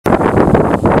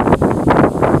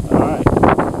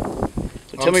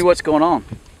tell me what's going on.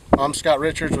 I'm Scott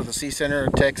Richards with the Sea Center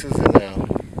of Texas, and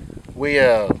we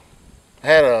had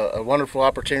a wonderful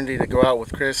opportunity to go out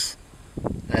with Chris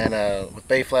and with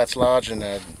Bay Flats Lodge and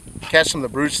catch some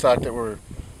of the broodstock that were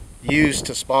used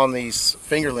to spawn these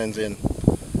fingerlings in.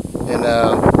 And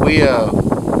we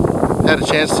had a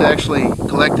chance to actually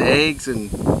collect the eggs and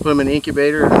put them in the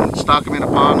incubator and stock them in a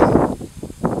pond,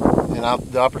 and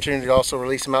the opportunity to also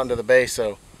release them out into the bay.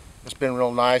 So it's been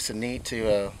real nice and neat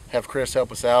to have Chris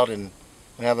help us out and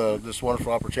have this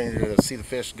wonderful opportunity to see the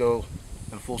fish go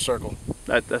in a full circle.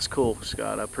 That's cool,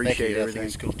 Scott. I appreciate everything. I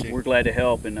think it's cool too. We're glad to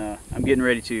help, and I'm getting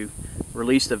ready to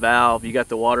release the valve. You got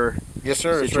the water? Yes,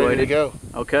 sir. Situated? It's ready to go.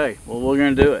 Okay. Well, we're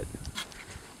going to do it.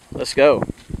 Let's go.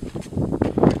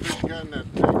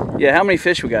 Yeah. How many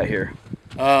fish we got here?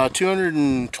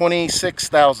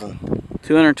 226,000.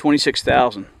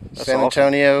 226,000. San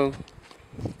Antonio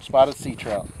spotted sea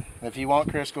trout. If you want,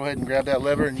 Chris, go ahead and grab that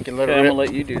lever and you can let it rip. I'm going to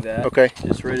let you do that. Okay.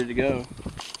 It's ready to go.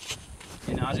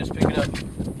 And I'll just pick it up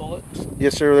and pull it?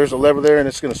 Yes, sir. There's a lever there and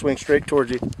it's going to swing straight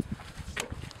towards you.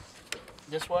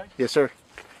 This way? Yes, sir.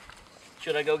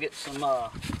 Should I go get some more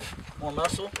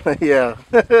muscle? Yeah.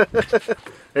 There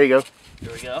you go.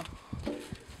 There we go.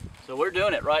 So we're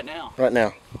doing it right now. Right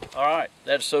now. All right.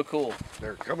 That's so cool.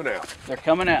 They're coming out. They're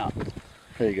coming out.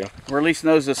 There you go. We're releasing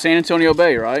those to San Antonio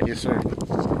Bay, right? Yes, sir.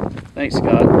 Thanks,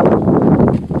 Scott.